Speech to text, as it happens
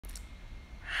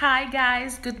Hi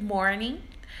guys, good morning.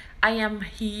 I am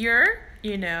here,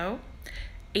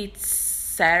 it's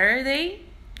Saturday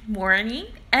morning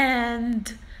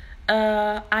and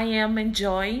I am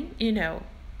enjoying,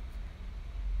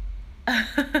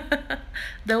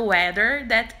 the weather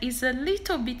that is a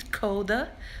little bit colder,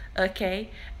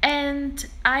 okay? And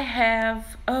I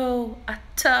have, a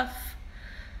tough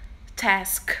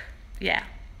task, yeah.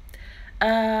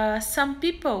 Some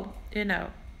people,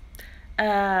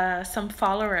 some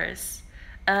followers,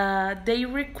 they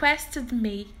requested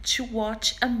me to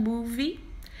watch a movie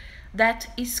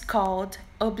that is called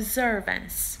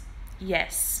Observance.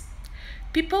 Yes,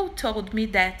 people told me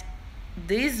that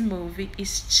this movie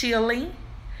is chilling,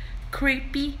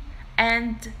 creepy,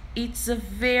 and it's a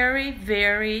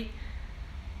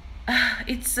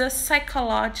it's a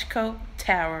psychological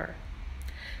terror.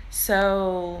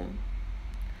 So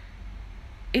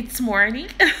it's morning.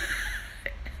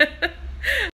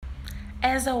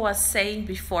 As I was saying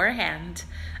beforehand,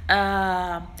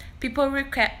 uh, people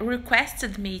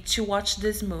requested me to watch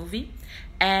this movie,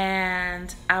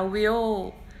 and I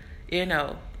will, you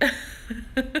know,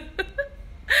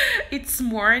 it's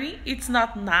morning, it's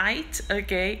not night,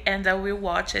 okay, and I will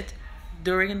watch it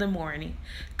during the morning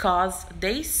because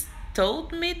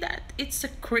told me that it's a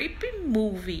creepy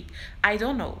movie. I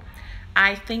don't know.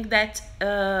 I think that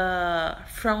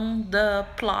from the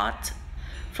plot,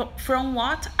 from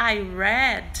what I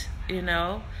read,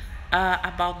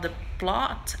 about the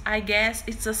plot, I guess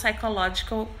it's a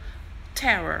psychological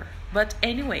terror. But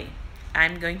anyway,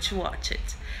 I'm going to watch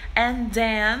it. And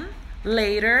then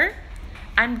later,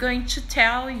 I'm going to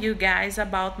tell you guys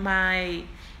about my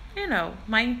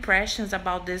impressions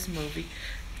about this movie.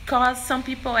 Because some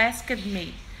people asked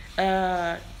me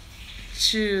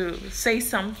to say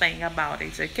something about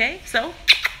it, okay? So,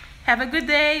 have a good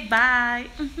day. Bye.